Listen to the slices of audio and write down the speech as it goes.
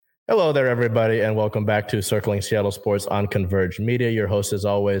Hello there, everybody, and welcome back to Circling Seattle Sports on Converge Media. Your host, as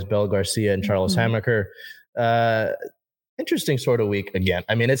always, Bel Garcia and Charles Hammaker. Interesting sort of week again.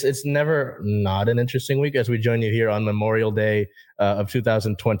 I mean, it's never not an interesting week as we join you here on Memorial Day of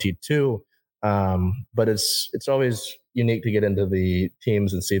 2022. But it's always unique to get into the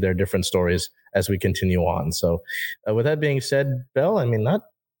teams and see their different stories as we continue on. So with that being said, Bel, I mean, not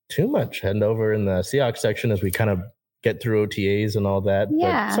too much heading over in the Seahawks section as we kind of get through OTAs and all that,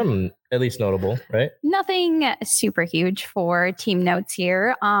 but some at least notable, right? Nothing super huge for team notes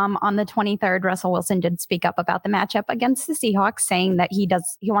here. On the 23rd, Russell Wilson did speak up about the matchup against the Seahawks, saying that he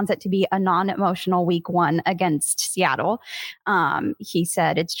wants it to be a non-emotional week one against Seattle. He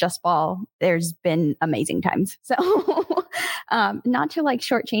said it's just ball. There's been amazing times. So not to like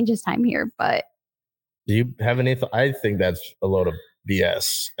shortchange his time here, but. Do you have any? I think that's a load of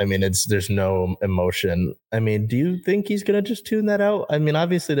BS. I mean, there's no emotion. I mean, do you think he's going to just tune that out? I mean,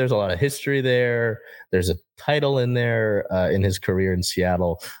 obviously there's a lot of history there. There's a title in there in his career in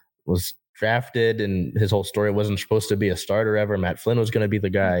Seattle. Was drafted and his whole story wasn't supposed to be a starter ever. Matt Flynn was going to be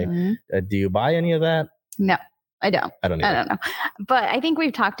the guy. Do you buy any of that? No. I don't know. But I think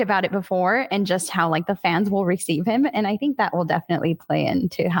we've talked about it before and just how like the fans will receive him. And I think that will definitely play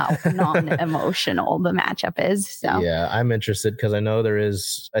into how non-emotional the matchup is. So yeah, I'm interested because I know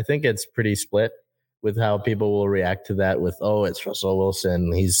I think it's pretty split with how people will react to that with, oh, it's Russell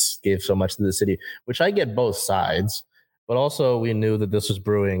Wilson. He's gave so much to the city, which I get both sides. But also we knew that this was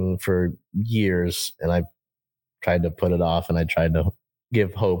brewing for years. And I tried to put it off and I tried to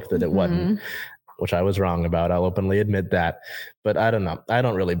give hope that it wasn't. Which I was wrong about. I'll openly admit that. But I don't know. I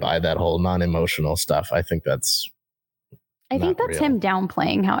don't really buy that whole non-emotional stuff. I think that's real. Him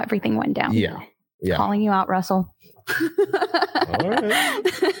downplaying how everything went down. Yeah. Calling you out, Russell. All right.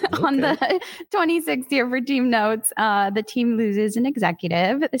 Okay. On the 26th here for team notes, the team loses an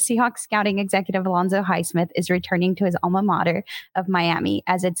executive. The Seahawks scouting executive Alonzo Highsmith is returning to his alma mater of Miami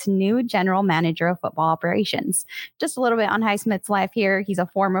as its new general manager of football operations. Just a little bit on Highsmith's life here. He's a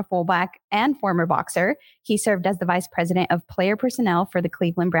former fullback and former boxer. He served as the vice president of player personnel for the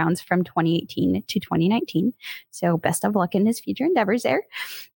Cleveland Browns from 2018 to 2019. So best of luck in his future endeavors there.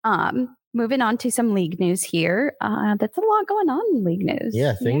 Moving on to some league news here. That's a lot going on in league news.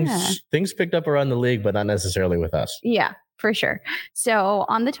 Yeah, things picked up around the league, but not necessarily with us. Yeah, for sure. So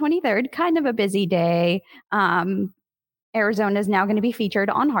on the 23rd, kind of a busy day. Arizona is now going to be featured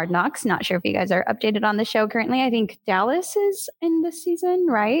on Hard Knocks. Not sure if you guys are updated on the show currently. I think Dallas is in this season,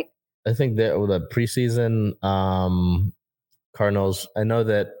 right? I think that the preseason Cardinals, I know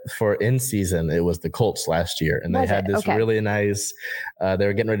that for in season, it was the Colts last year, and they had this really nice, they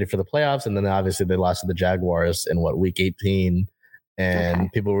were getting ready for the playoffs, and then obviously they lost to the Jaguars in week 18, and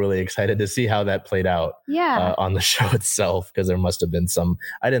people were really excited to see how that played out on the show itself, because there must have been some,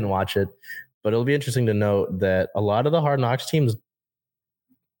 I didn't watch it, but it'll be interesting to note that a lot of the Hard Knocks teams,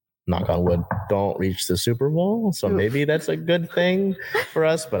 knock on wood, don't reach the Super Bowl, so maybe that's a good thing for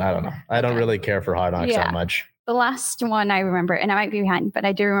us, but I don't know. I don't really care for Hard Knocks that much. The last one I remember, and I might be behind, but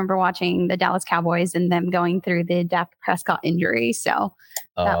I do remember watching the Dallas Cowboys and them going through the Dak Prescott injury. So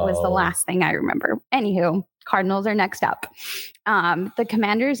that was the last thing I remember. Anywho, Cardinals are next up. The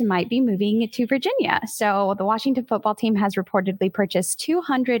Commanders might be moving to Virginia. So the Washington football team has reportedly purchased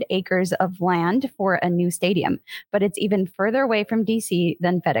 200 acres of land for a new stadium, but it's even further away from DC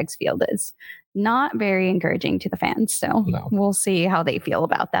than FedEx Field is. Not very encouraging to the fans. So we'll see how they feel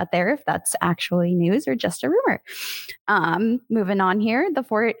about that there, if that's actually news or just a rumor. Moving on here, the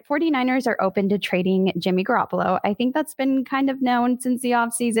 49ers are open to trading Jimmy Garoppolo. I think that's been kind of known since the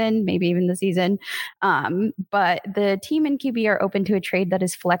offseason, maybe even the season. But the team and QB are open to a trade that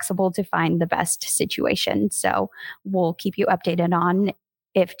is flexible to find the best situation. So we'll keep you updated on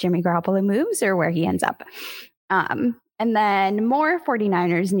if Jimmy Garoppolo moves or where he ends up. And then more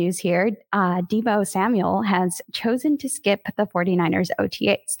 49ers news here. Deebo Samuel has chosen to skip the 49ers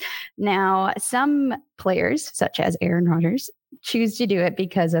OTAs. Now, some players, such as Aaron Rodgers, choose to do it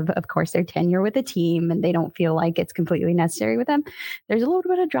because of course, their tenure with the team, and they don't feel like it's completely necessary with them. There's a little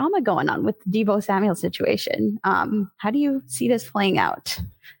bit of drama going on with the Deebo Samuel situation. How do you see this playing out?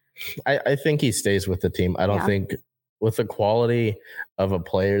 I think he stays with the team. I don't think with the quality of a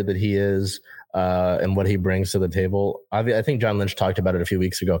player that he is, and what he brings to the table. I think John Lynch talked about it a few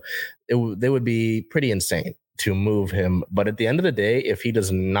weeks ago. They would be pretty insane to move him. But at the end of the day, if he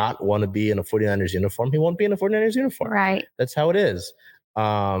does not want to be in a 49ers uniform, he won't be in a 49ers uniform. Right. That's how it is.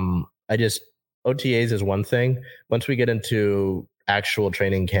 OTAs is one thing. Once we get into actual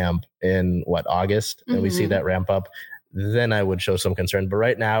training camp in August, and we see that ramp up, then I would show some concern. But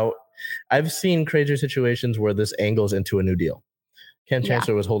right now, I've seen crazier situations where this angles into a new deal. Ken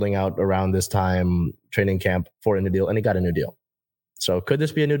Chancellor was holding out around this time, training camp, for a new deal, and he got a new deal. So could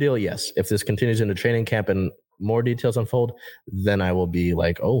this be a new deal? Yes. If this continues into training camp and more details unfold, then I will be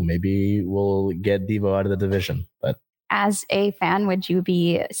like, oh, maybe we'll get Deebo out of the division. But as a fan, would you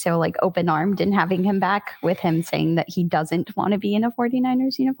be so like open-armed in having him back, with him saying that he doesn't want to be in a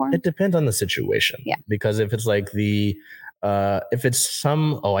 49ers uniform? It depends on the situation. Yeah. Because if it's like if it's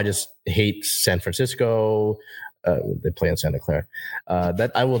I just hate San Francisco, they play in Santa Clara,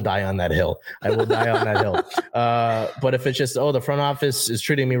 that I will die on that hill. I will die on that hill. But if it's just, the front office is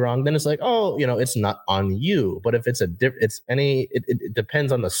treating me wrong, then it's like, it's not on you. But if it's it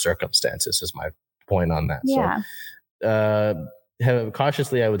depends on the circumstances is my point on that. Yeah. So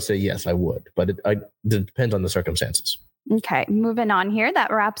cautiously, I would say yes, I would, but it depends on the circumstances. Okay, moving on here.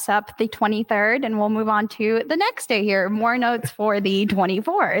 That wraps up the 23rd, and we'll move on to the next day here. More notes for the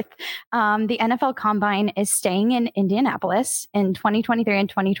 24th. The NFL Combine is staying in Indianapolis. In 2023 and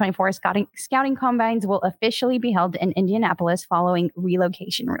 2024, scouting combines will officially be held in Indianapolis following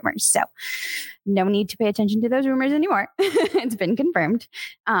relocation rumors. So no need to pay attention to those rumors anymore. It's been confirmed.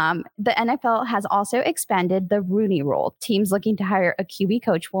 The NFL has also expanded the Rooney Rule. Teams looking to hire a QB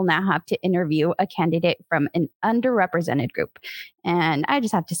coach will now have to interview a candidate from an underrepresented group. And I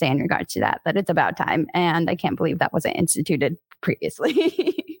just have to say in regards to that it's about time. And I can't believe that wasn't instituted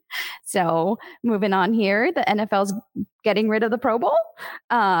previously. So moving on here, the NFL's getting rid of the Pro Bowl.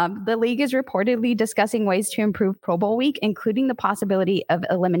 The league is reportedly discussing ways to improve Pro Bowl week, including the possibility of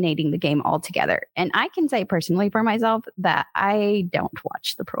eliminating the game altogether. And I can say personally for myself that I don't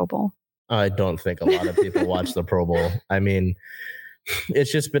watch the Pro Bowl. I don't think a lot of people watch the Pro Bowl. I mean,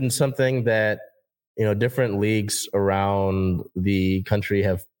 it's just been something that, different leagues around the country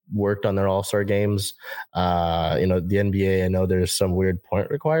have worked on their all-star games. The NBA, I know there's some weird point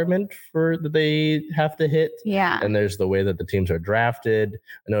requirement that they have to hit. Yeah. And there's the way that the teams are drafted.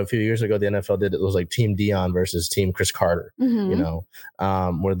 I know a few years ago, the NFL it was like Team Dion versus Team Chris Carter,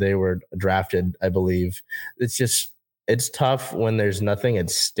 where they were drafted, I believe. It's tough when there's nothing at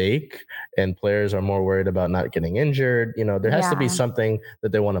stake and players are more worried about not getting injured. There has to be something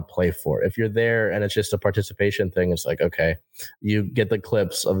that they want to play for. If you're there and it's just a participation thing, it's like, okay, you get the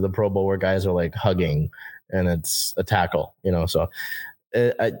clips of the Pro Bowl where guys are like hugging and it's a tackle, so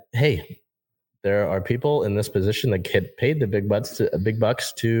hey, there are people in this position that get paid the big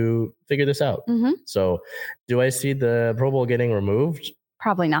bucks to figure this out. Mm-hmm. So do I see the Pro Bowl getting removed?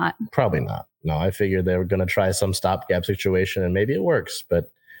 Probably not. No, I figured they were going to try some stopgap situation and maybe it works, but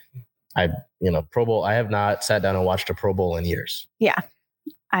Pro Bowl, I have not sat down and watched a Pro Bowl in years. Yeah,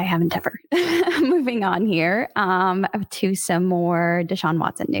 I haven't ever. Moving on here to some more Deshaun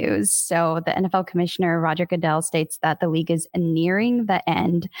Watson news. So the NFL commissioner, Roger Goodell, states that the league is nearing the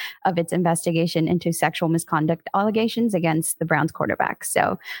end of its investigation into sexual misconduct allegations against the Browns quarterback.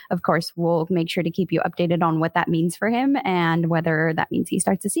 So, of course, we'll make sure to keep you updated on what that means for him and whether that means he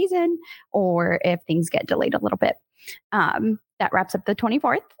starts the season or if things get delayed a little bit. That wraps up the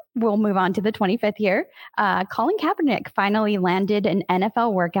 24th. We'll move on to the 25th here. Colin Kaepernick finally landed an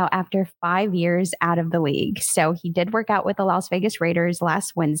NFL workout after 5 years out of the league. So he did work out with the Las Vegas Raiders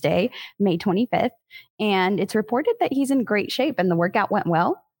last Wednesday, May 25th. And it's reported that he's in great shape and the workout went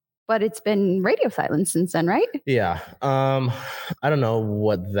well. But it's been radio silence since then, right? Yeah. I don't know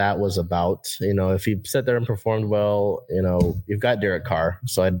what that was about. If he sat there and performed well, you've got Derek Carr.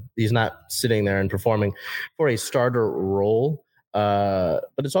 So he's not sitting there and performing for a starter role. But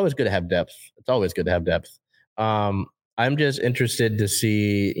it's always good to have depth. I'm just interested to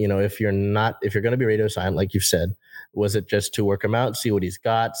see, if you're going to be radio silent, like you said, was it just to work him out, see what he's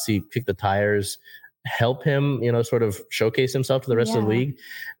got, kick the tires, help him, sort of showcase himself to the rest of the league.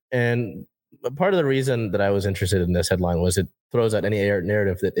 And part of the reason that I was interested in this headline was it throws out any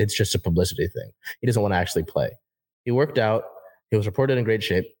narrative that it's just a publicity thing. He doesn't want to actually play. He worked out. He was reported in great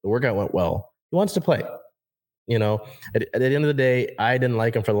shape. The workout went well. He wants to play. At the end of the day, I didn't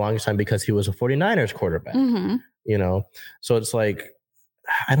like him for the longest time because he was a 49ers quarterback, So it's like,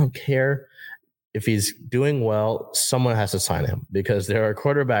 I don't care if he's doing well, someone has to sign him because there are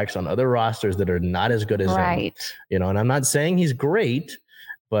quarterbacks on other rosters that are not as good as him, and I'm not saying he's great,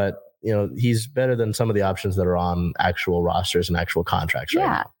 but he's better than some of the options that are on actual rosters and actual contracts right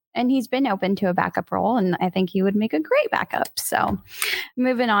now. And he's been open to a backup role, and I think he would make a great backup. So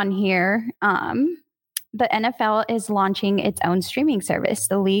moving on here, the NFL is launching its own streaming service.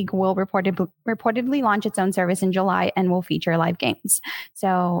 The league will reportedly launch its own service in July and will feature live games.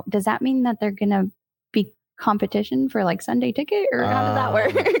 So does that mean that they're going to be competition for like Sunday ticket, or how does that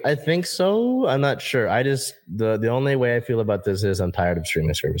work? I think so. I'm not sure. I just the only way I feel about this is I'm tired of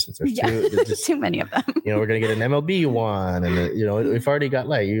streaming services. There's just too many of them. We're gonna get an MLB one, and we've already got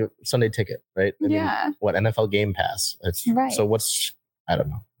like Sunday ticket, right? I mean, what NFL Game Pass? It's right. So I don't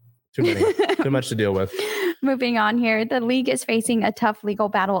know. Too much to deal with. Moving on here, the league is facing a tough legal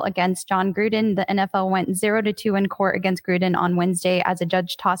battle against Jon Gruden. The NFL went 0-2 in court against Gruden on Wednesday as a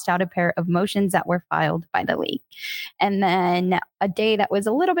judge tossed out a pair of motions that were filed by the league. And then a day that was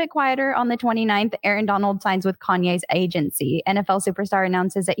a little bit quieter on the 29th, Aaron Donald signs with Kanye's agency. NFL superstar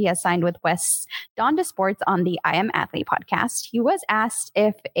announces that he has signed with West's Donda Sports on the I Am Athlete podcast. He was asked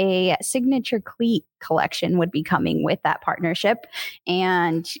if a signature cleat collection would be coming with that partnership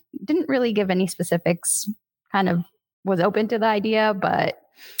and didn't really give any specifics. Kind of was open to the idea, but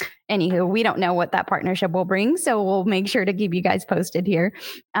anywho, we don't know what that partnership will bring. So we'll make sure to keep you guys posted here.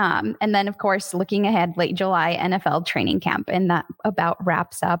 And then, of course, looking ahead, late July NFL training camp. And that about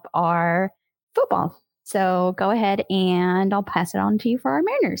wraps up our football. So go ahead and I'll pass it on to you for our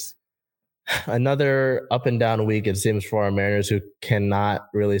Mariners. Another up and down week, it seems, for our Mariners, who cannot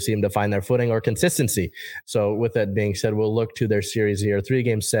really seem to find their footing or consistency. So with that being said, we'll look to their series here,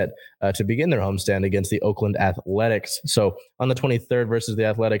 3-game set to begin their homestand against the Oakland Athletics. So on the 23rd versus the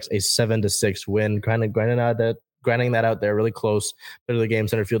Athletics, a 7-6 win, kind of grinding that out there really close. Player of the game,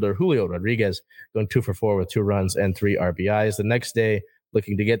 center fielder Julio Rodriguez going 2 for 4 with 2 runs and 3 RBIs. The next day,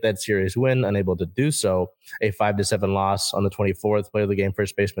 looking to get that series win, unable to do so. A 5-7 loss on the 24th. Player of the game,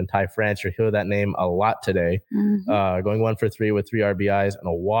 first baseman Ty France. You'll hear that name a lot today. Mm-hmm. Going 1 for 3 with 3 RBIs and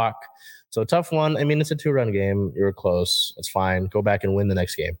a walk. So tough one. I mean, it's a 2-run game. You were close. It's fine. Go back and win the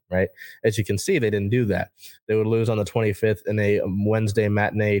next game, right? As you can see, they didn't do that. They would lose on the 25th in a Wednesday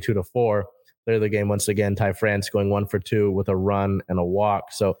matinee 2-4. Player of the game, once again, Ty France going 1 for 2 with a run and a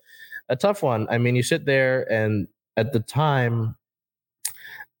walk. So a tough one. I mean, you sit there, and at the time,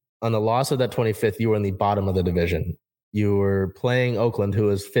 on the loss of that 25th, you were in the bottom of the division. You were playing Oakland, who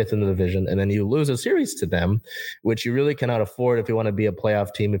is 5th in the division, and then you lose a series to them, which you really cannot afford if you want to be a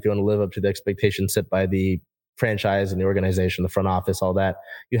playoff team, if you want to live up to the expectations set by the franchise and the organization, the front office, all that.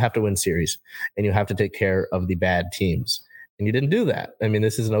 You have to win series, and you have to take care of the bad teams. And you didn't do that. I mean,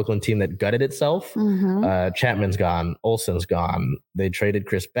 this is an Oakland team that gutted itself. Mm-hmm. Chapman's gone. Olsen's gone. They traded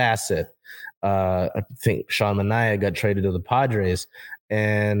Chris Bassett. I think Sean Manaea got traded to the Padres.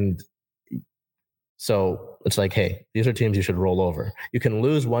 And so it's like, hey, these are teams you should roll over. You can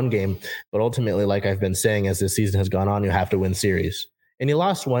lose one game, but ultimately, like I've been saying, as this season has gone on, you have to win series. And you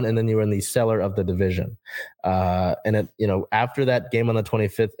lost one, and then you were in the cellar of the division. And after that game on the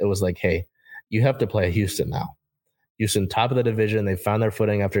 25th, it was like, hey, you have to play Houston now. Houston, top of the division. They found their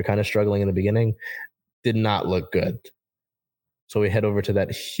footing after kind of struggling in the beginning. Did not look good. So we head over to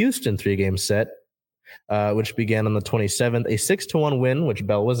that Houston 3-game set, which began on the 27th, a 6-1 win, which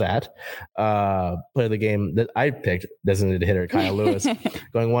Bell was at. Player of the game that I picked, designated hitter Kyle Lewis,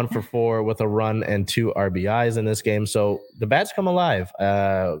 going 1 for 4 with a run and 2 RBIs in this game. So the bats come alive.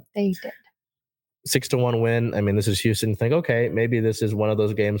 They did. 6-1 win. I mean, this is Houston. You think, okay, maybe this is one of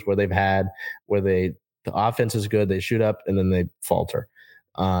those games where the offense is good, they shoot up, and then they falter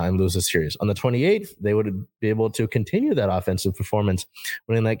and lose the series. On the 28th, they would be able to continue that offensive performance,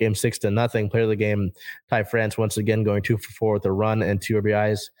 winning that game 6-0. Player of the game, Ty France, once again going 2 for 4 with a run and 2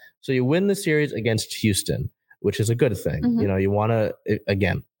 RBIs. So you win the series against Houston, which is a good thing. Mm-hmm. You want to,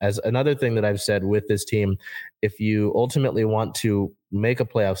 again, as another thing that I've said with this team, if you ultimately want to make a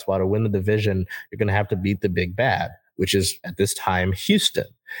playoff spot or win the division, you're going to have to beat the big bad, which is at this time Houston.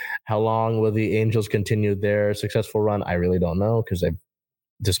 How long will the Angels continue their successful run? I really don't know, because they've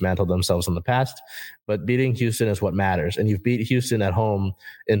dismantled themselves in the past. But beating Houston is what matters. And you've beat Houston at home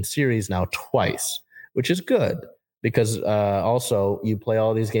in series now twice, which is good, because also you play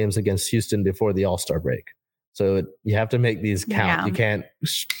all these games against Houston before the All-Star break. So you have to make these count. Yeah. You can't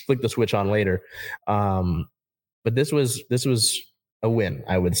flick the switch on later. But this was a win,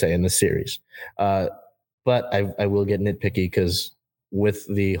 I would say, in this series. But I will get nitpicky, because with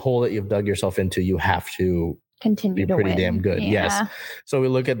the hole that you've dug yourself into, you have to continue be pretty win. Damn good. Yeah. Yes. So we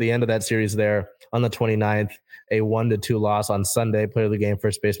look at the end of that series there on the 29th, a 1-2 loss on Sunday. Player of the game,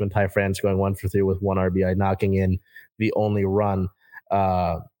 first baseman Ty France, going 1 for 3 with 1 RBI, knocking in the only run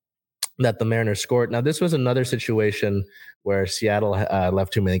that the Mariners scored. Now, this was another situation where Seattle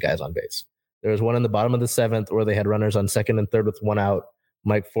left too many guys on base. There was one in the bottom of the 7th where they had runners on 2nd and 3rd with 1 out.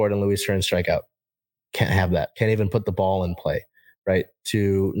 Mike Ford and Luis Stearns strike out. Can't have that. Can't even put the ball in play, right?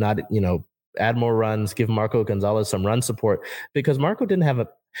 To not, add more runs, give Marco Gonzalez some run support, because Marco didn't have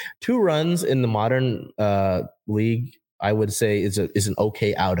 2 runs in the modern league I would say is an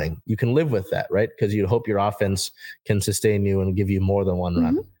okay outing. You can live with that, right? Because you hope your offense can sustain you and give you more than one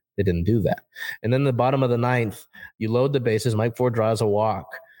run. They didn't do that. And then the bottom of the ninth, you load the bases. Mike Ford draws a walk,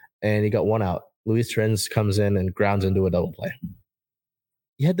 and he got one out. Luis Torrens comes in and grounds into a double play.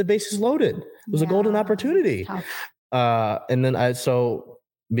 You had the bases loaded. It was a golden opportunity. And then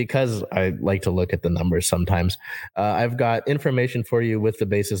because I like to look at the numbers sometimes, I've got information for you with the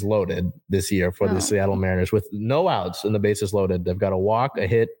bases loaded this year for the Seattle Mariners with no outs and the bases loaded. They've got a walk, a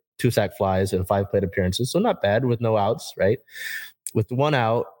hit, 2 sac flies, and 5 plate appearances. So not bad with no outs, right? With 1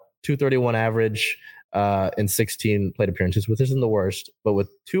 out, 231 average, and 16 plate appearances, which isn't the worst. But with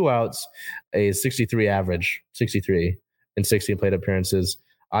 2 outs, a 63 average, 63 and 16 plate appearances.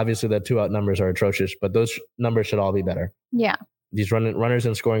 Obviously, the 2 out numbers are atrocious, but those numbers should all be better. Yeah. These runners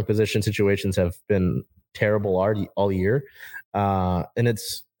in scoring position situations have been terrible all year. And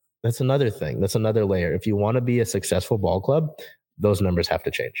that's another thing. That's another layer. If you want to be a successful ball club, those numbers have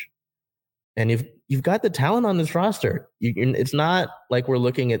to change. And you've got the talent on this roster. It's not like we're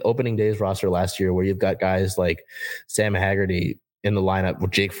looking at opening day's roster last year where you've got guys like Sam Haggerty in the lineup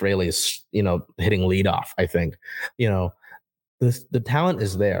with Jake Fraley's, hitting leadoff, I think. The talent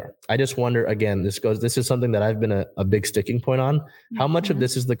is there. I just wonder, again, this is something that I've been a big sticking point on. How much of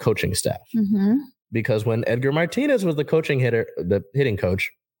this is the coaching staff? Because when Edgar Martinez was the hitting coach,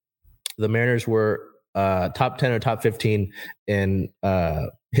 the Mariners were top 10 or top 15 in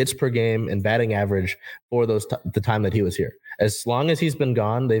hits per game and batting average for the time that he was here. As long as he's been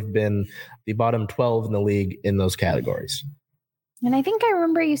gone, they've been the bottom 12 in the league in those categories. And I think I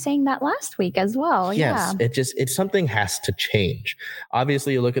remember you saying that last week as well. Yes, it's something has to change.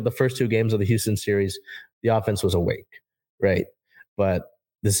 Obviously, you look at the first 2 games of the Houston series, the offense was awake, right? But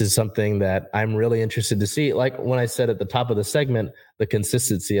this is something that I'm really interested to see. Like when I said at the top of the segment, the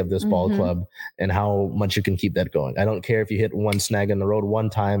consistency of this ball club and how much you can keep that going. I don't care if you hit one snag in the road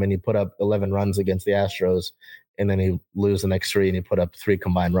one time and you put up 11 runs against the Astros and then you lose the next 3 and you put up 3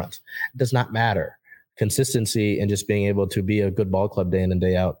 combined runs. It does not matter. Consistency and just being able to be a good ball club day in and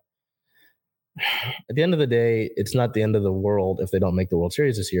day out. At the end of the day, it's not the end of the world if they don't make the World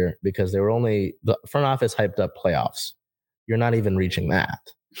Series this year because the front office hyped up playoffs. You're not even reaching that.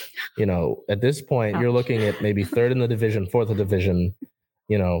 At this point, you're looking at maybe 3rd in the division, 4th in the division.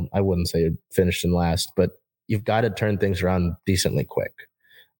 I wouldn't say you're finished in last, but you've got to turn things around decently quick.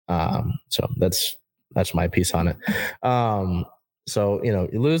 So that's my piece on it. So,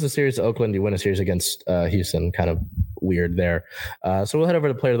 you lose the series to Oakland, you win a series against Houston, kind of weird there. So we'll head over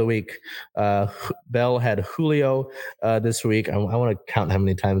to Player of the Week. Bell had Julio this week. I want to count how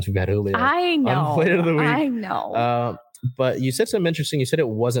many times we've had Julio. I know. On Player of the Week. I know. But you said something interesting. You said it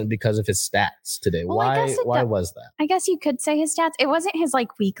wasn't because of his stats today. Well, why was that? I guess you could say his stats. It wasn't his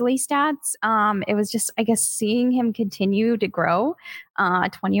weekly stats. It was just, I guess, seeing him continue to grow.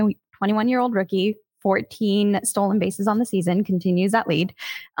 21-year-old rookie. 14 stolen bases on the season, continues that lead.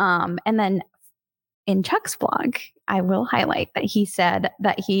 And then in Chuck's blog, I will highlight that he said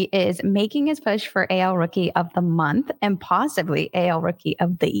that he is making his push for AL Rookie of the Month and possibly AL Rookie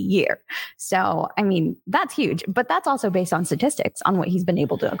of the Year. So, I mean, that's huge, but that's also based on statistics on what he's been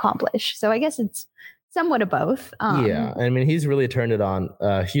able to accomplish. So I guess it's somewhat of both. Yeah, I mean, he's really turned it on.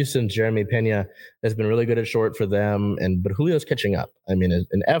 Houston's Jeremy Pena has been really good at short for them, but Julio's catching up. I mean,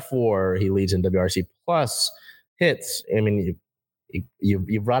 in F4, he leads in WRC plus hits. I mean,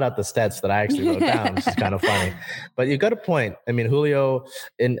 you brought out the stats that I actually wrote down, which is kind of funny. But you got a point. I mean, Julio,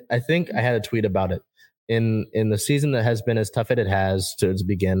 and I think I had a tweet about it. In the season that has been as tough as it has to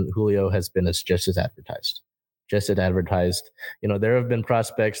begin, Julio has been just as advertised. There have been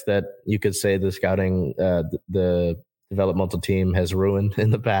prospects that you could say the scouting, the developmental team has ruined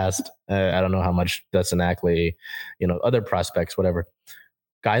in the past. I don't know how much Dustin Ackley, other prospects, whatever.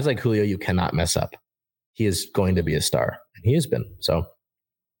 Guys like Julio, you cannot mess up. He is going to be a star, and he has been. So,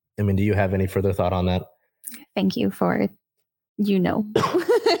 I mean, do you have any further thought on that? Thank you for,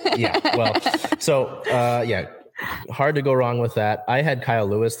 Yeah. Well, so, hard to go wrong with that. I had Kyle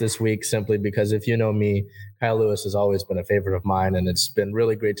Lewis this week simply because if you know me, Kyle Lewis has always been a favorite of mine, and it's been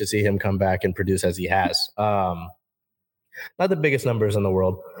really great to see him come back and produce as he has. Not the biggest numbers in the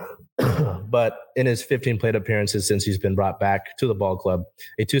world, but in his 15 plate appearances since he's been brought back to the ball club,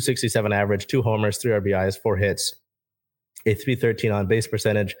 a 267 average, 2 homers, 3 RBIs, 4 hits, a 313 on base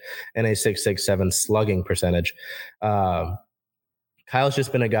percentage, and a 667 slugging percentage. Kyle's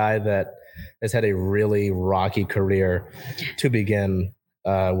just been a guy that has had a really rocky career to begin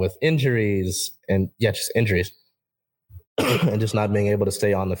with injuries and just injuries and just not being able to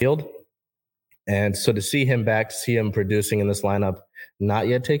stay on the field. And so to see him back, to see him producing in this lineup, not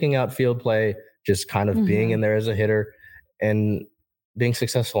yet taking out field play, just kind of being in there as a hitter, and being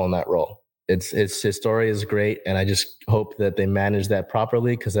successful in that role. His story is great, and I just hope that they manage that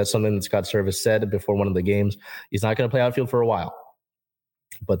properly, because that's something that Scott Servais said before one of the games. He's not going to play outfield for a while,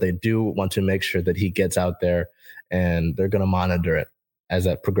 but they do want to make sure that he gets out there, and they're going to monitor it as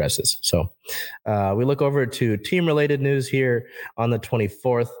that progresses. So we look over to team-related news here on the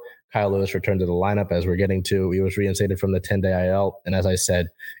 24th. Kyle Lewis returned to the lineup, as we're getting to. He was reinstated from the 10-day IL, and as I said,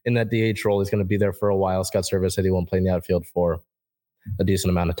 in that DH role, he's going to be there for a while. Scott Servais said he won't play in the outfield for a decent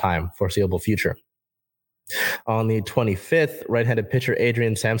amount of time, foreseeable future. On the 25th, right-handed pitcher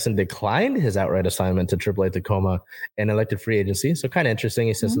Adrian Sampson declined his outright assignment to AAA Tacoma and elected free agency. So kind of interesting.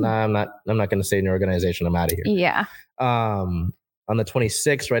 He says, "Nah, I'm not going to stay in your organization. I'm out of here." Yeah. On the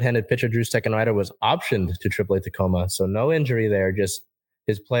 26th, right-handed pitcher Drew Steckenrider was optioned to AAA Tacoma. So no injury there. Just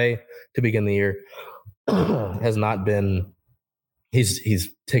his play to begin the year has not been. He's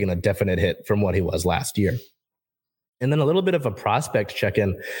taken a definite hit from what he was last year. And then a little bit of a prospect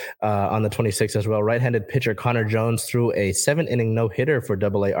check-in on the 26th as well. Right-handed pitcher Connor Jones threw a 7-inning no-hitter for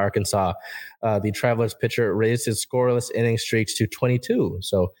AA Arkansas. The Travelers pitcher raised his scoreless inning streaks to 22.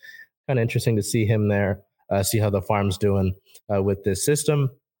 So kind of interesting to see him there, see how the farm's doing with this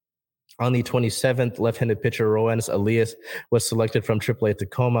system. On the 27th, left-handed pitcher Roenis Elias was selected from AAA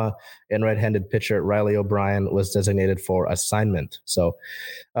Tacoma, and right-handed pitcher Riley O'Brien was designated for assignment. So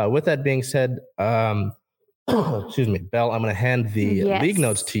with that being said, excuse me, Belle, I'm going to hand the league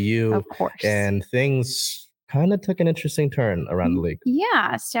notes to you. Of course. And things kind of took an interesting turn around the league.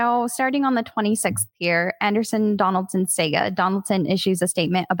 Yeah. So starting on the 26th here, Anderson Donaldson Sega. Donaldson issues a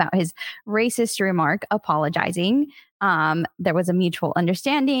statement about his racist remark, apologizing. There was a mutual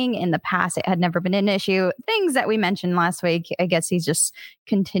understanding. In the past, it had never been an issue. Things that we mentioned last week. I guess he's just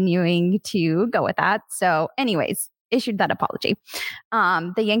continuing to go with that. So anyways, issued that apology.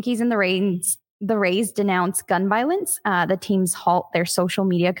 The Yankees and the Rays denounce gun violence. The teams halt their social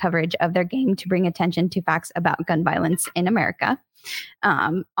media coverage of their game to bring attention to facts about gun violence in America.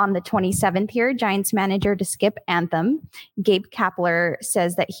 On the 27th here, Giants manager to skip anthem, Gabe Kapler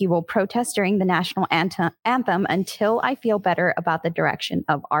says that he will protest during the national anthem until I feel better about the direction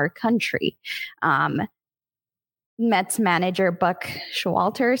of our country. Mets manager Buck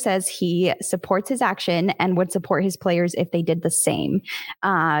Showalter says he supports his action and would support his players if they did the same.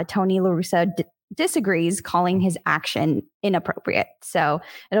 Tony La Russa disagrees, calling his action inappropriate. So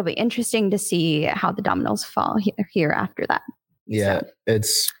it'll be interesting to see how the dominoes fall here after that. Yeah, so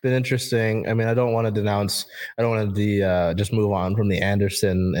it's been interesting. I mean, I don't want to just move on from the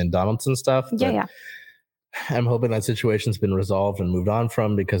Anderson and Donaldson stuff. Yeah. I'm hoping that situation's been resolved and moved on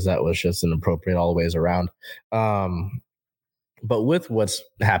from, because that was just inappropriate all the ways around. But with what's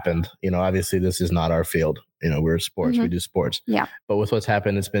happened, obviously this is not our field. We're sports, we do sports. Yeah. But with what's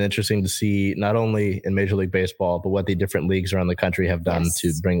happened, it's been interesting to see not only in Major League Baseball, but what the different leagues around the country have done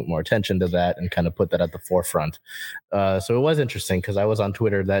to bring more attention to that and kind of put that at the forefront. So it was interesting, because I was on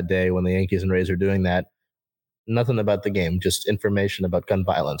Twitter that day when the Yankees and Rays were doing that. Nothing about the game, just information about gun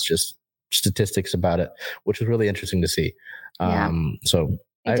violence, just statistics about it, which was really interesting to see. So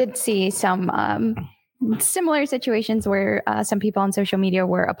I did see some similar situations where some people on social media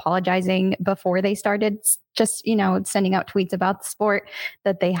were apologizing before they started, just sending out tweets about the sport,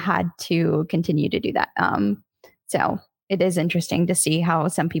 that they had to continue to do that. So it is interesting to see how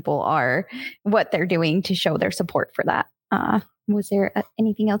some people what they're doing to show their support for that. Was there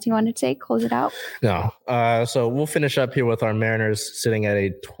anything else you wanted to say? Close it out? No. So we'll finish up here with our Mariners sitting at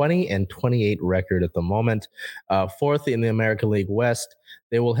a 20-28 record at the moment, fourth in the American League West.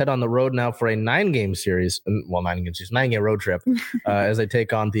 They will head on the road now for a 9-game road trip as they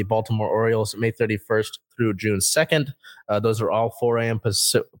take on the Baltimore Orioles May 31st through June 2nd. Those are all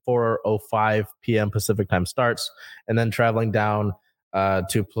 4:05 p.m. Pacific time starts, and then traveling down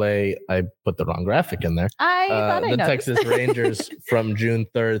to play. I put the wrong graphic in there. The Texas Rangers from June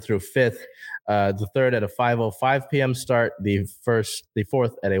 3rd through 5th. The 3rd at a 5:05 p.m. start. The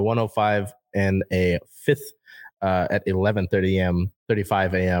 4th at a 1:05, and a 5th at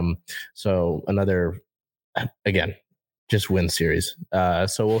 11:35 a.m. So another, again, just win series.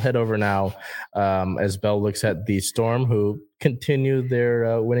 So we'll head over now as Belle looks at the Storm, who continue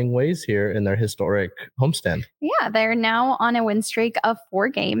their winning ways here in their historic homestand. Yeah, they're now on a win streak of 4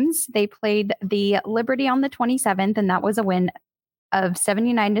 games. They played the Liberty on the 27th, and that was a win of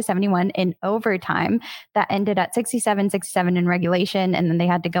 79-71 in overtime. That ended at 67-67 in regulation, and then they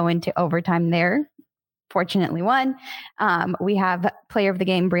had to go into overtime there fortunately won. We have player of the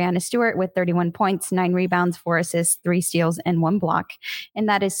game, Breanna Stewart, with 31 points, 9 rebounds, 4 assists, 3 steals, and 1 block. And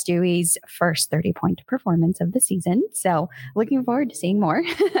that is Stewie's first 30-point performance of the season. So looking forward to seeing more.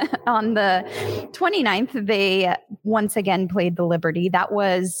 On the 29th, they once again played the Liberty. That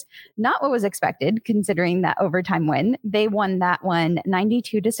was not what was expected, considering that overtime win. They won that one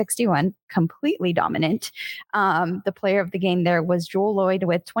 92-61, completely dominant. The player of the game there was Jewell Loyd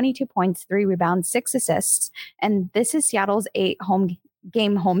with 22 points, 3 rebounds, 6 assists. And this is Seattle's 8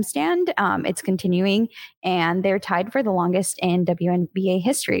 game homestand. It's continuing, and they're tied for the longest in WNBA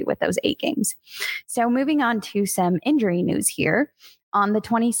history with those 8 games. So moving on to some injury news here. On the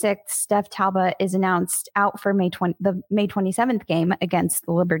 26th, Steph Talbot is announced out for the May 27th game against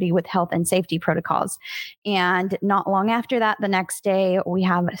the Liberty with health and safety protocols. And not long after that, the next day, we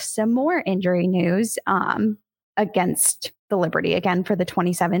have some more injury news against the Liberty. Again, for the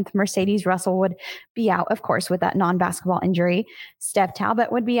 27th, Mercedes Russell would be out, of course, with that non-basketball injury. Steph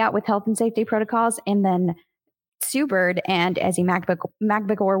Talbot would be out with health and safety protocols. And then Sue Bird and Ezi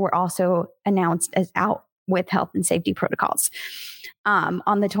Magbegor were also announced as out with health and safety protocols. On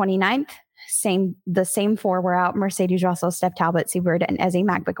the 29th, the same 4 were out: Mercedes Russell, Steph Talbot, Sue Bird, and Ezi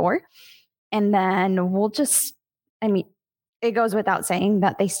Magbegor. And then it goes without saying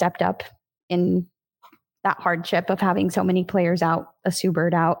that they stepped up in that hardship of having so many players out, a Sue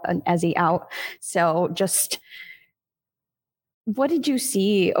Bird out, an Ezi out. So just, what did you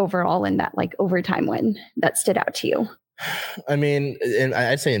see overall in that overtime win that stood out to you? I mean,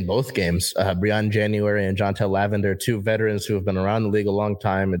 I'd say in both games, Breann January and Jontel Lavender, 2 veterans who have been around the league a long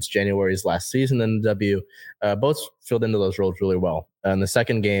time. It's January's last season in the W. Both filled into those roles really well. In the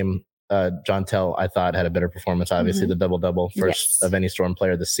second game, Jontel, I thought, had a better performance. Obviously, the double-double, first of any Storm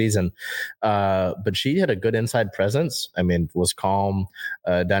player this season. But she had a good inside presence. I mean, was calm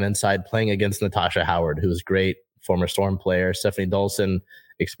down inside, playing against Natasha Howard, who was great, former Storm player. Stephanie Dolson,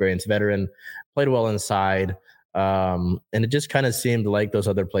 experienced veteran, played well inside. And it just kind of seemed like those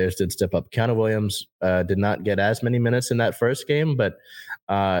other players did step up. Kiana Williams did not get as many minutes in that first game, but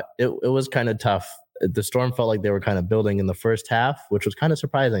it was kind of tough. The Storm felt like they were kind of building in the first half, which was kind of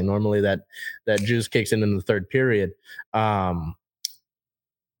surprising. Normally that juice kicks in the third period. But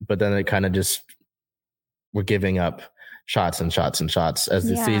then it kind of just were giving up shots and shots and shots as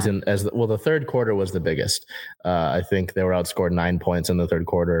the season, the third quarter was the biggest. I think they were outscored 9 points in the third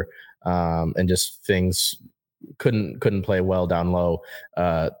quarter, and just things couldn't play well down low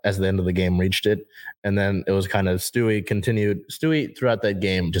as the end of the game reached it. And then it was kind of Stewie throughout that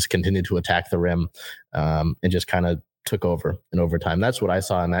game just continued to attack the rim and just kind of took over in overtime. That's what I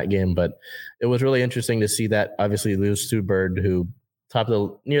saw in that game. But it was really interesting to see that obviously lose Sue Bird, who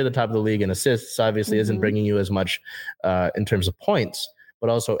near the top of the league in assists, obviously isn't bringing you as much in terms of points, but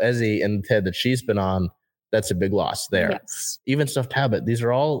also Ezi and Ted that she's been on. That's a big loss there. Yes. Even Steph Talbot, these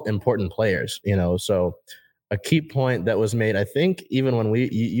are all important players, so a key point that was made, I think, even when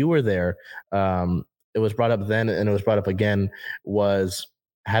you were there, it was brought up then and it was brought up again, was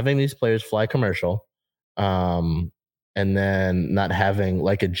having these players fly commercial, and then not having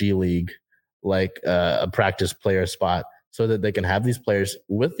like a G League, like a practice player spot, so that they can have these players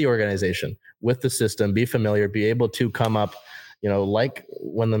with the organization, with the system, be familiar, be able to come up, like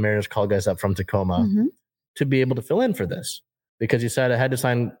when the Mariners call guys up from Tacoma, to be able to fill in for this. Because you said I had to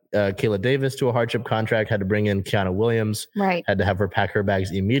sign Kayla Davis to a hardship contract, had to bring in Kiana Williams, had to have her pack her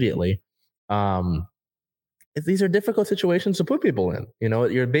bags immediately. These are difficult situations to put people in.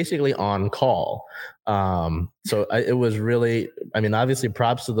 You're basically on call. So it was really, obviously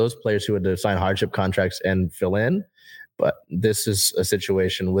props to those players who had to sign hardship contracts and fill in. But this is a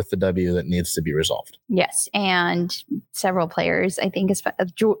situation with the W that needs to be resolved. Yes. And several players, I think,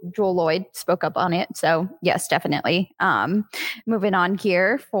 Jewell Loyd spoke up on it. So yes, definitely. Moving on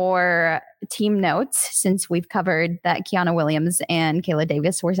here for team notes, since we've covered that Kiana Williams and Kayla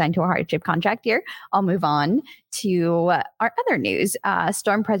Davis were signed to a hardship contract here, I'll move on to our other news.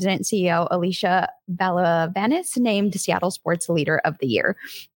 Storm President CEO Alicia Valavanis named Seattle Sports Leader of the Year.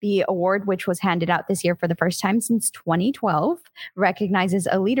 The award, which was handed out this year for the first time since 2012, recognizes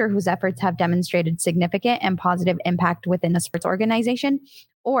a leader whose efforts have demonstrated significant and positive impact within a sports organization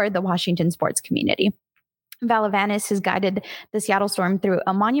or the Washington sports community. Valavanis has guided the Seattle Storm through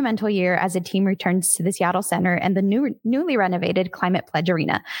a monumental year as a team returns to the Seattle Center and the newly renovated Climate Pledge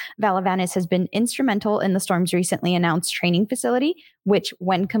Arena. Valavanis has been instrumental in the Storm's recently announced training facility, which,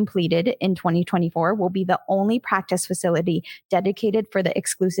 when completed in 2024, will be the only practice facility dedicated for the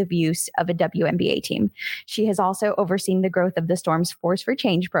exclusive use of a WNBA team. She has also overseen the growth of the Storm's Force for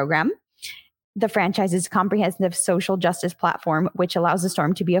Change program. the franchise's comprehensive social justice platform, which allows the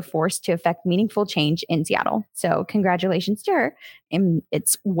Storm to be a force to affect meaningful change in Seattle. So congratulations to her, and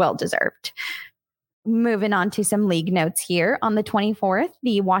it's well deserved. Moving on to some league notes here. On the 24th,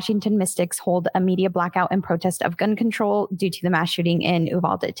 the Washington Mystics hold a media blackout in protest of gun control due to the mass shooting in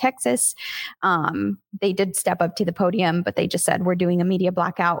Uvalde, Texas. They did step up to the podium, but they just said, we're doing a media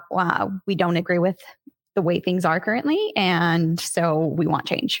blackout. We don't agree with the way things are currently, and so we want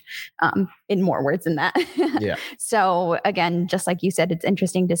change, in more words than that. Yeah. So again, just like you said, it's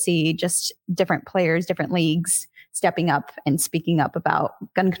interesting to see just different players, different leagues stepping up and speaking up about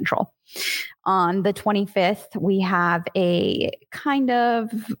gun control. On the 25th, we have a kind of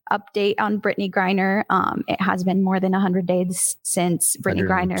update on Brittany Griner. It has been more than 100 days since Brittany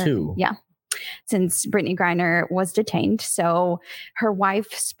Griner. Yeah. Since Brittany Griner was detained. So her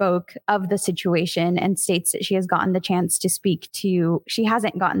wife spoke of the situation and states that she hasn't gotten the chance to speak to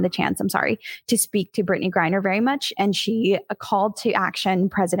Brittany Griner very much. And she called to action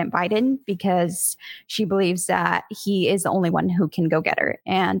President Biden because she believes that he is the only one who can go get her.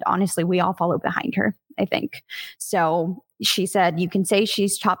 And honestly, we all follow behind her, I think. So she said, you can say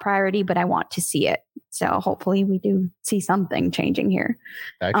she's top priority, but I want to see it. So hopefully we do see something changing here.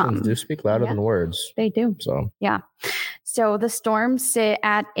 Actions do speak louder than words. They do. So yeah. So the Storm sit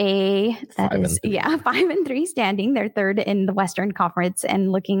at a 5-3 standing. They're third in the Western Conference.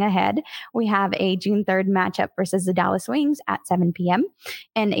 And looking ahead, we have a June 3rd matchup versus the Dallas Wings at 7 p.m.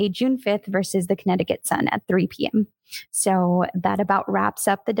 and a June 5th versus the Connecticut Sun at 3 p.m. So that about wraps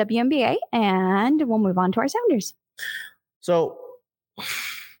up the WNBA, and we'll move on to our Sounders. So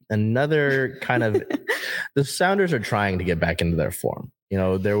another kind of, the Sounders are trying to get back into their form. You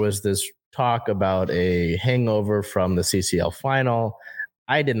know, there was this talk about a hangover from the CCL final.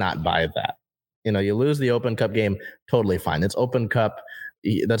 I did not buy that. You know, you lose the Open Cup game, totally fine. It's Open Cup.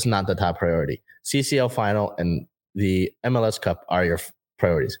 That's not the top priority. CCL final and the MLS Cup are your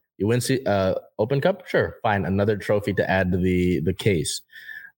priorities. You win Open Cup, sure, fine. Another trophy to add to the case.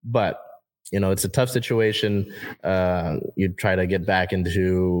 But you know, it's a tough situation. You try to get back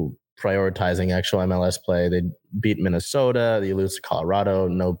into prioritizing actual MLS play. They beat Minnesota. You lose to Colorado.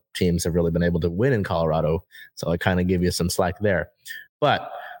 No teams have really been able to win in Colorado. So I kind of give you some slack there. But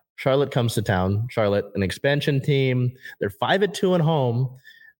Charlotte comes to town. Charlotte, an expansion team. They're 5-2 at home.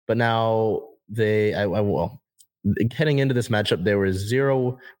 But now heading into this matchup, there were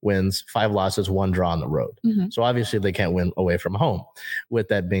 0 wins, 5 losses, 1 draw on the road. Mm-hmm. So obviously they can't win away from home. With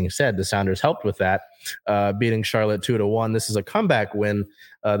that being said, the Sounders helped with that, beating Charlotte 2-1. This is a comeback win.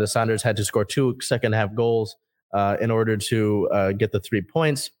 The Sounders had to score 2 second-half goals in order to get the 3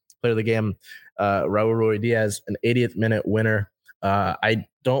 points. Player of the game, Raul Ruidiaz, an 80th minute winner. I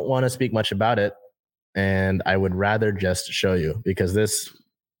don't want to speak much about it, and I would rather just show you because this...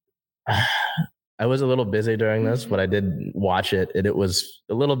 I was a little busy during this, but I did watch it, and it was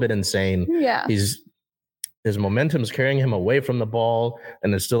a little bit insane. Yeah. His momentum's carrying him away from the ball,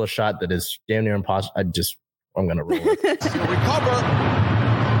 and there's still a shot that is damn near impossible. I'm going to roll it. Recover.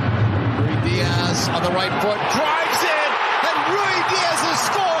 Ruidiaz on the right foot, drives in, and Ruidiaz has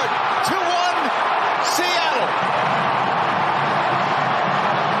scored. 2-1, Seattle.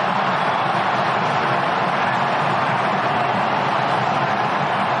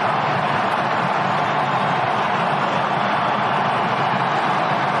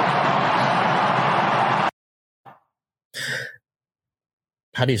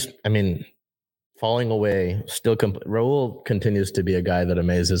 Falling away, still Raul continues to be a guy that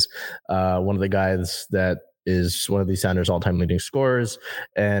amazes. One of the guys that is one of the Sounders' all-time leading scorers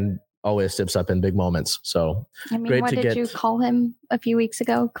and always steps up in big moments. So great to get. What did you call him a few weeks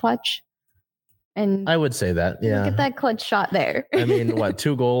ago? Clutch? And I would say that, yeah. Look at that clutch shot there.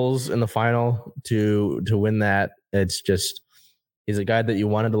 2 goals in the final to win that. It's just, he's a guy that you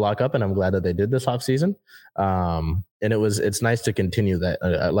wanted to lock up, and I'm glad that they did this offseason. And it's nice to continue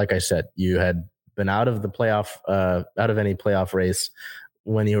that. Like I said, you had been out of any playoff race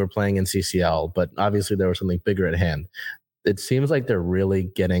when you were playing in CCL, but obviously there was something bigger at hand. It seems like they're really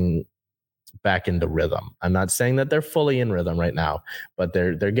getting back into rhythm. I'm not saying that they're fully in rhythm right now, but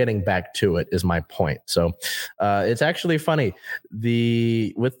they're getting back to it is my point. So it's actually funny.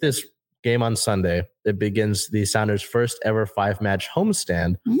 With this game on Sunday, it begins the Sounders' first ever 5-match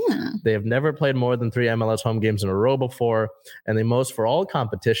homestand. They have never played more than 3 MLS home games in a row before, and the most for all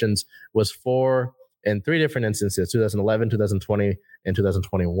competitions was 4 in 3 different instances, 2011, 2020, and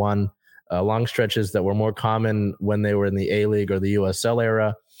 2021. Long stretches that were more common when they were in the A-League or the USL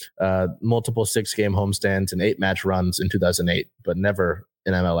era, multiple 6-game homestands and 8-match runs in 2008, but never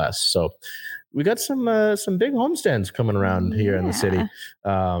in MLS. So we got some big homestands coming around here in the city.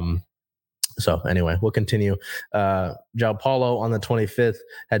 So anyway, we'll continue. João Paulo on the 25th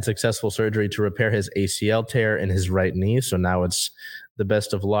had successful surgery to repair his ACL tear in his right knee. So now it's the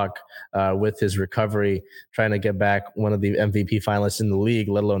best of luck with his recovery, trying to get back one of the MVP finalists in the league,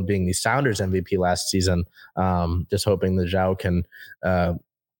 let alone being the Sounders MVP last season. Just hoping that João can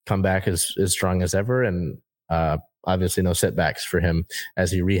come back as strong as ever, and obviously no setbacks for him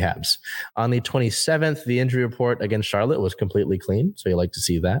as he rehabs. On the 27th, the injury report against Charlotte was completely clean, so you like to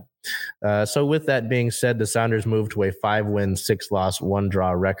see that. So with that being said, the Sounders moved to a 5-win, 6-loss,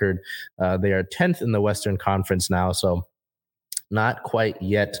 1-draw record. They are 10th in the Western Conference now, so not quite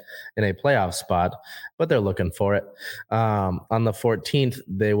yet in a playoff spot, but they're looking for it. On the 14th,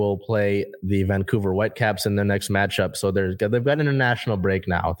 they will play the Vancouver Whitecaps in their next matchup. So they've got an international break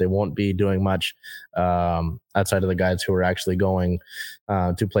now. They won't be doing much outside of the guys who are actually going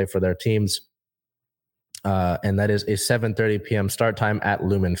to play for their teams. And that is a 7:30 p.m. start time at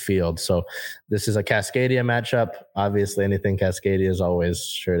Lumen Field. So this is a Cascadia matchup. Obviously, anything Cascadia is always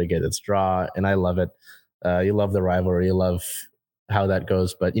sure to get its draw, and I love it. You love the rivalry. You love how that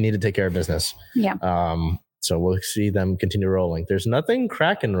goes, but you need to take care of business. Yeah. So we'll see them continue rolling. There's nothing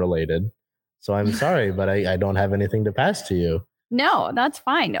Kraken related, so I'm sorry, but I don't have anything to pass to you. No, that's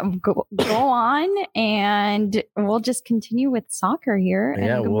fine. Go on, and we'll just continue with soccer here,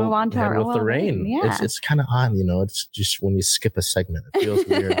 and we'll move on to our with the rain. Yeah. It's kind of odd, It's just when you skip a segment, it feels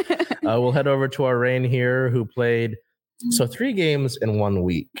weird. We'll head over to our rain here, who played 3 games in 1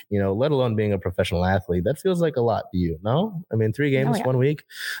 week. Let alone being a professional athlete, that feels like a lot to you. No, I mean 3 games 1 week.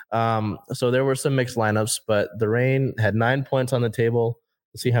 So there were some mixed lineups, but the Rain had 9 points on the table.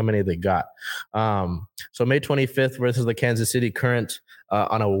 Let's see how many they got. So May 25th versus the Kansas City Current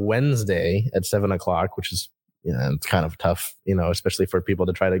on a Wednesday at 7:00, which is, it's kind of tough, especially for people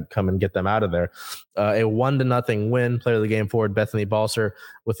to try to come and get them out of there. A 1-0 win. Player of the game forward Bethany Balser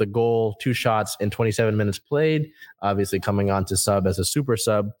with a goal, 2 shots in 27 minutes played. Obviously coming on to sub as a super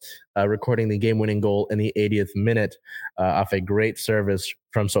sub, recording the game-winning goal in the 80th minute off a great service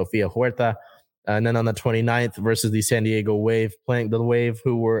from Sofia Huerta. And then on the 29th versus the San Diego Wave, playing the Wave,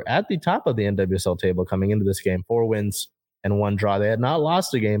 who were at the top of the NWSL table coming into this game, 4 wins and 1 draw. They had not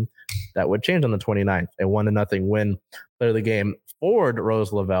lost a game. That would change on the 29th. A 1-0 win. Player of the game forward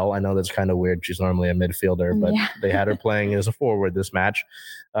Rose Lavelle. I know that's kind of weird. She's normally a midfielder, but they had her playing as a forward this match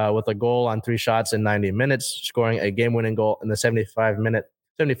with a goal on 3 shots in 90 minutes, scoring a game-winning goal in the 75th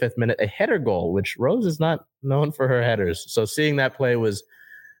minute, a header goal, which Rose is not known for her headers. So seeing that play was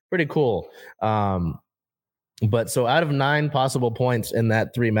pretty cool. But so out of 9 possible points in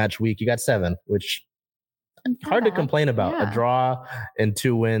that 3-match week, you got 7, which hard to complain about. A draw and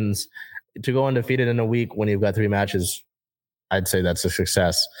 2 wins. To go undefeated in a week when you've got 3 matches, I'd say that's a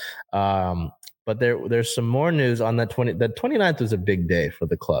success. But there's some more news on that. The 29th was a big day for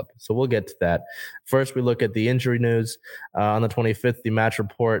the club, so we'll get to that. First, we look at the injury news. On the 25th, the match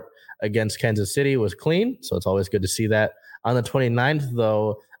report against Kansas City was clean, so it's always good to see that. On the 29th,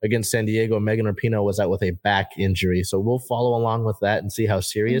 though, against San Diego, Megan Rapinoe was out with a back injury, so we'll follow along with that and see how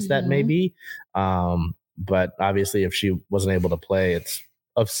serious that may be. But obviously, if she wasn't able to play, it's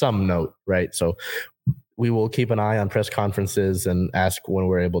of some note, right? So we will keep an eye on press conferences and ask when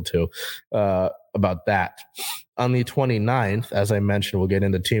we're able to about that. On the 29th, as I mentioned, we'll get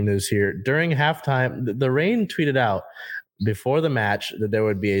into team news here. During halftime, the Rain tweeted out before the match that there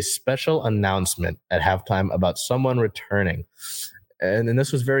would be a special announcement at halftime about someone returning. And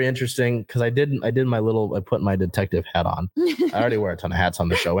this was very interesting because I put my detective hat on. I already wear a ton of hats on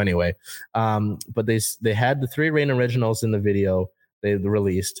the show anyway. But they had the 3 Rain originals in the video they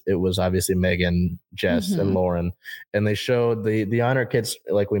released. It was obviously Megan, Jess, and Lauren. And they showed the honor kits,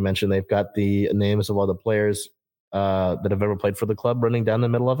 like we mentioned. They've got the names of all the players that have ever played for the club running down the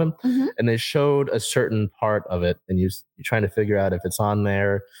middle of them. And they showed a certain part of it. And you're trying to figure out if it's on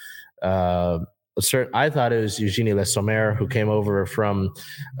there. I thought it was Eugenie Le Sommer, who came over from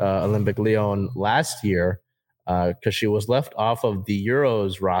Olympique Lyon last year because she was left off of the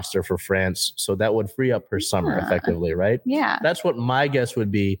Euros roster for France. So that would free up her summer effectively, right? Yeah. That's what my guess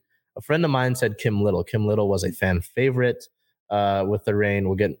would be. A friend of mine said Kim Little. Kim Little was a fan favorite with the Rain.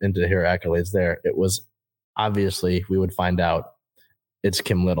 We'll get into her accolades there. It was obviously, we would find out it's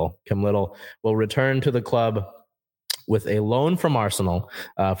Kim Little. Kim Little will return to the club with a loan from Arsenal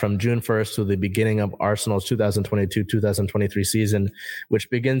from June 1st to the beginning of Arsenal's 2022-2023 season, which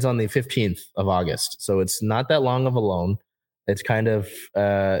begins on the 15th of August. So it's not that long of a loan. It's kind of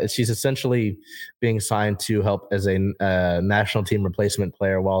she's essentially being signed to help as a national team replacement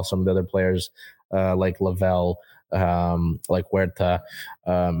player, while some of the other players like Lavelle like Huerta.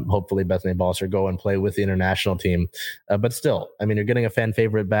 Hopefully Bethany Balcer go and play with the international team. But still, I mean, you're getting a fan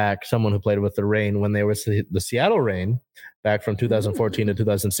favorite back, someone who played with the Reign when they were the Seattle Reign back from 2014 to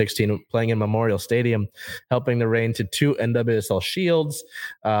 2016, playing in Memorial Stadium, helping the Reign to 2 NWSL Shields,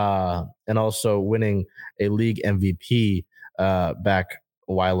 and also winning a league MVP back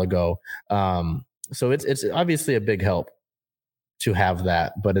a while ago. So it's obviously a big help to have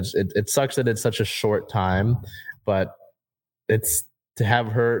that, but it sucks that it's such a short time. But it's to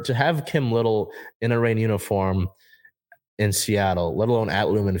have Kim Little in a Reign uniform in Seattle, let alone at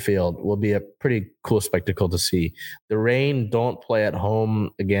Lumen Field, will be a pretty cool spectacle to see. The Reign don't play at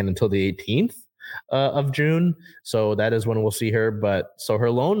home again until the 18th of June, so that is when we'll see her. But so her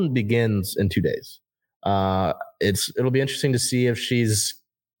loan begins in 2 days. It'll be interesting to see if she's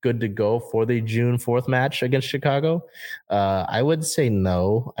good to go for the June 4th match against Chicago. I would say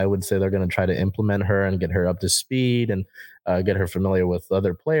no. I would say they're going to try to implement her and get her up to speed and get her familiar with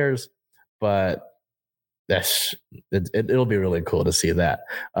other players. But it'll be really cool to see that.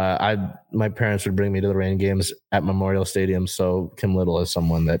 My parents would bring me to the Reign games at Memorial Stadium, so Kim Little is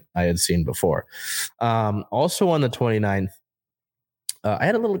someone that I had seen before. Also on the 29th, I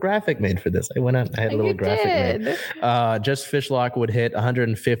had a little graphic made for this. I had a little graphic made. Jess Fishlock would hit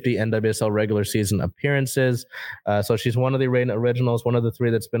 150 NWSL regular season appearances. So she's one of the Reign originals, one of the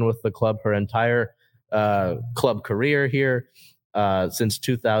 3 that's been with the club her entire club career here since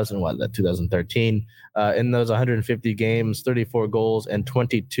 2013. In those 150 games, 34 goals and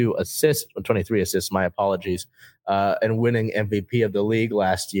 23 assists, my apologies, and winning MVP of the league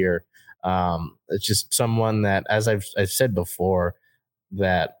last year. It's just someone that, as I've said before,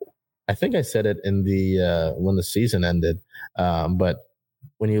 that I think I said it in the when the season ended, but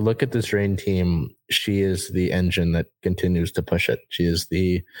when you look at this Reign team, she is the engine that continues to push it. She is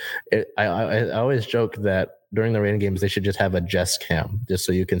I always joke that during the Reign games they should just have a Jess cam just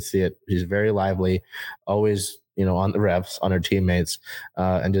so you can see it. She's very lively, always on the refs, on her teammates,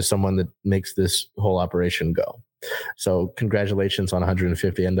 and just someone that makes this whole operation go. So congratulations on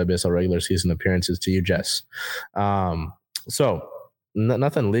 150 NWSL regular season appearances to you, Jess. So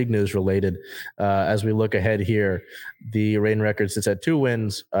nothing league news related. As we look ahead here, the Reign record sits at 2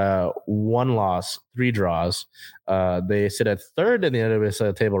 wins, 1 loss, 3 draws. They sit at 3rd in the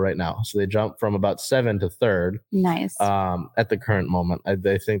NWSL table right now. So they jump from about 7 to 3rd. Nice. At the current moment. I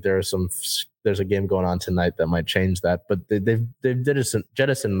think there's a game going on tonight that might change that, but they've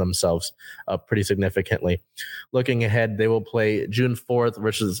jettisoned themselves pretty significantly. Looking ahead, they will play June 4th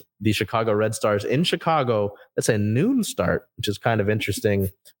versus the Chicago Red Stars in Chicago. That's a noon start, which is kind of interesting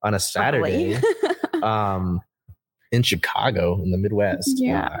on a Saturday. In Chicago, in the Midwest.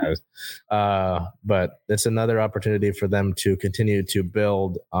 Yeah. But it's another opportunity for them to continue to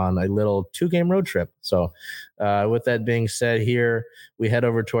build on a little 2-game road trip. So with that being said, here we head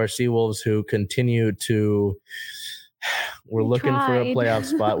over to our Seawolves, who continue to we're looking for a playoff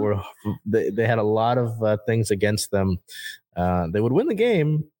spot. They had a lot of things against them. They would win the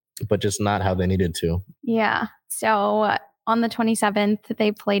game, but just not how they needed to. Yeah. So on the 27th,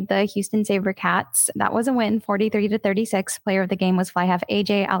 they played the Houston SaberCats. That was a win, 43-36. Player of the game was fly half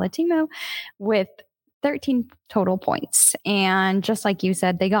AJ Alatimo with 13 total points. And just like you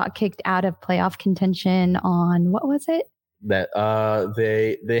said, they got kicked out of playoff contention on, what was it? That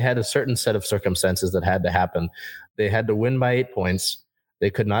they had a certain set of circumstances that had to happen. They had to win by 8 points. They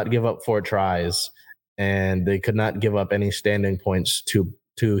could not give up 4 tries, and they could not give up any standing points to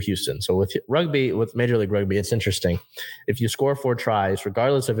Houston. So with rugby, with Major League Rugby, it's interesting. If you score 4 tries,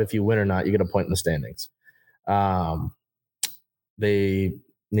 regardless of if you win or not, you get a point in the standings. They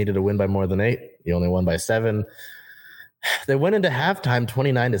needed to win by more than 8. You only won by 7. They went into halftime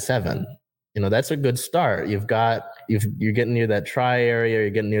 29-7. That's a good start. You're getting near that try area,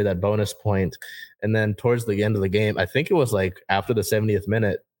 you're getting near that bonus point. And then towards the end of the game, I think it was like after the 70th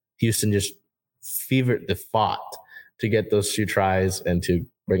minute, Houston just fought to get those 2 tries and to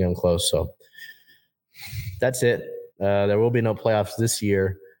bring them close. So that's it. There will be no playoffs this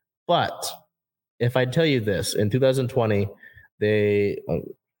year. But if I tell you this, in 2020, it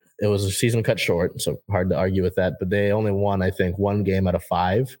was a season cut short, so hard to argue with that. But they only won, I think, 1 game out of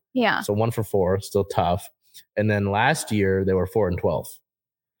 5. Yeah. So 1 for 4, still tough. And then last year they were 4-12.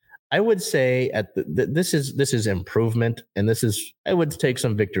 I would say this is improvement, and I would take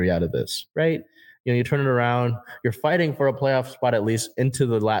some victory out of this, right? You turn it around. You're fighting for a playoff spot at least into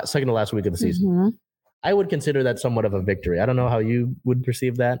the second to last week of the season. Mm-hmm. I would consider that somewhat of a victory. I don't know how you would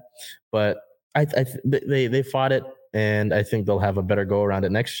perceive that, but they fought it, and I think they'll have a better go around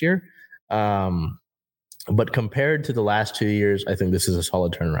it next year. But compared to the last 2 years, I think this is a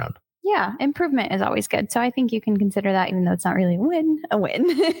solid turnaround. Yeah, improvement is always good. So I think you can consider that, even though it's not really a win.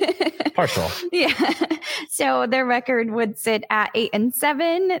 Partial. Yeah. So their record would sit at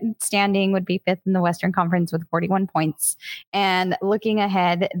 8-7. Standing would be 5th in the Western Conference with 41 points. And looking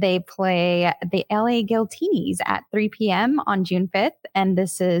ahead, they play the LA Giltinis at 3 p.m. on June 5th. And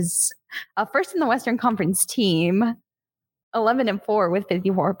this is a first in the Western Conference team, 11-4 with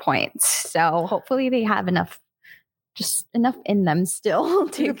 54 points. So hopefully they have enough in them still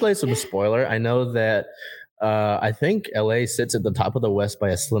to You can play some spoiler. I know that I think LA sits at the top of the West by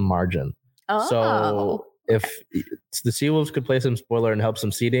a slim margin. Oh. So if the Seawolves could play some spoiler and help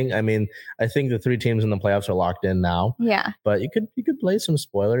some seeding, I mean, I think the 3 teams in the playoffs are locked in now. Yeah. But you could play some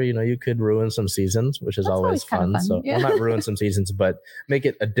spoiler. You could ruin some seasons, which is always fun. So yeah. Well, not ruin some seasons, but make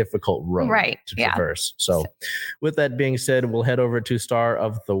it a difficult road to traverse. So with that being said, we'll head over to Star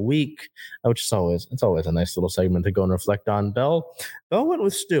of the Week, which is always a nice little segment to go and reflect on. Belle went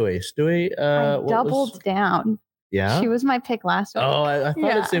with Stewie. Stewie, I doubled down. Yeah, she was my pick last week. Oh, I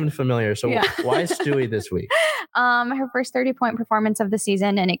thought it seemed familiar. So why Stewie this week? Her first 30-point performance of the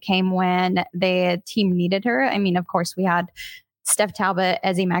season, and it came when the team needed her. I mean, of course, we had Steph Talbot,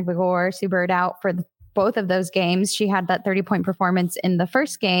 Ezi Magbegor, Sue Bird out for both of those games. She had that 30-point performance in the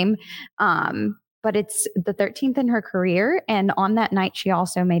first game, but it's the 13th in her career. And on that night, she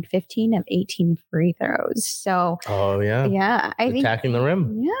also made 15 of 18 free throws. So, I think attacking the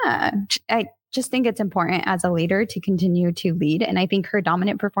rim. Yeah, I just think it's important as a leader to continue to lead. And I think her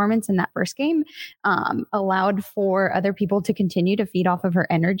dominant performance in that first game allowed for other people to continue to feed off of her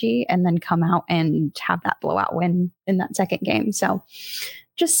energy and then come out and have that blowout win in that second game. So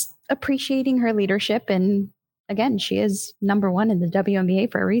just appreciating her leadership. And again, she is number 1 in the WNBA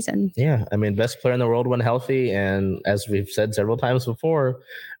for a reason. Yeah. I mean, best player in the world when healthy. And as we've said several times before,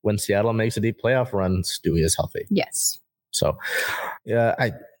 when Seattle makes a deep playoff run, Stewie is healthy. Yes. So,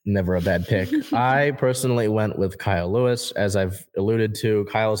 never a bad pick. I personally went with Kyle Lewis. As I've alluded to,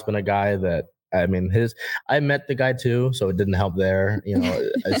 Kyle's been a guy that, I mean, I met the guy too, so it didn't help there.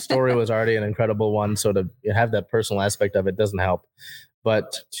 His story was already an incredible one. So to have that personal aspect of it doesn't help.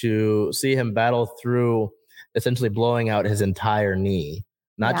 But to see him battle through essentially blowing out his entire knee,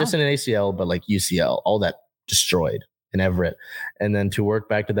 not just in an ACL, but like UCL, all that destroyed in Everett. And then to work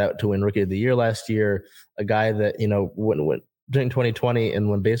back to that, to win Rookie of the Year last year, a guy that, when during 2020 and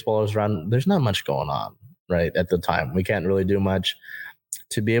when baseball was around, there's not much going on, right? At the time, we can't really do much.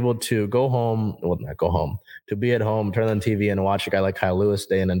 To be able to to be at home, turn on the TV and watch a guy like Kyle Lewis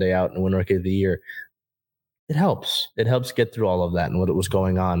day in and day out and win Rookie of the Year, it helps. It helps get through all of that and what was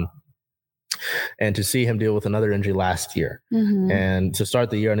going on. And to see him deal with another injury last year and to start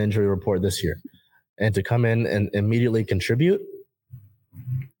the year on injury report this year and to come in and immediately contribute.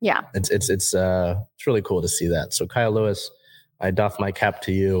 Yeah. It's really cool to see that. So Kyle Lewis, I doff my cap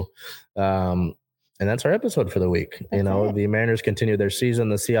to you. And that's our episode for the week. The Mariners continue their season.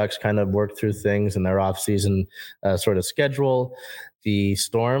 The Seahawks kind of work through things in their off-season sort of schedule. The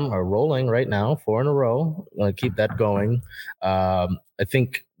Storm are rolling right now, 4 in a row. Keep that going. I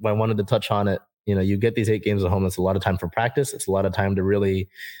think I wanted to touch on it. You get these 8 games at home. It's a lot of time for practice. It's a lot of time to really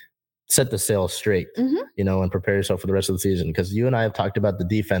set the sails straight, and prepare yourself for the rest of the season. Because you and I have talked about the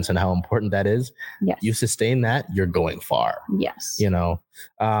defense and how important that is. Yes. You sustain that, you're going far. Yes.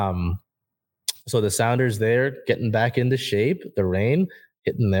 So the Sounders there getting back into shape, the Reign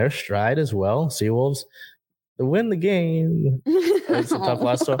hitting their stride as well. Seawolves to win the game. It's a tough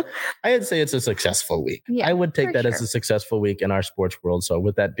loss. So I'd say it's a successful week. Yeah, I would take that as a successful week in our sports world. So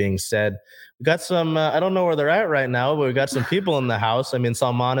with that being said, we got some, I don't know where they're at right now, but we got some people in the house. I mean,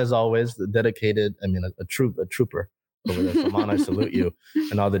 Salman is always dedicated. I mean, a trooper over there. Salman, I salute you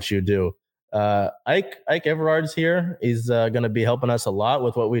and all that you do. Ike Everard's here. He's going to be helping us a lot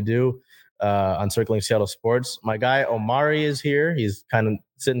with what we do on Circling Seattle Sports. My guy Omari is here. He's kind of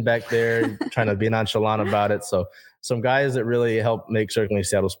sitting back there trying to be nonchalant about it. So some guys that really help make Circling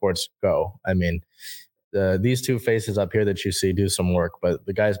Seattle Sports go. I mean, these 2 faces up here that you see do some work, but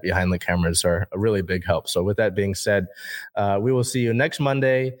the guys behind the cameras are a really big help. So with that being said, we will see you next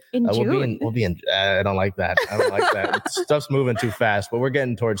Monday. In June. We'll be in. I don't like that. Stuff's moving too fast, but we're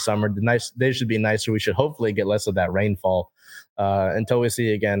getting towards summer. They should be nicer. We should hopefully get less of that rainfall. Until we see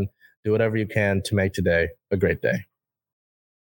you again, do whatever you can to make today a great day.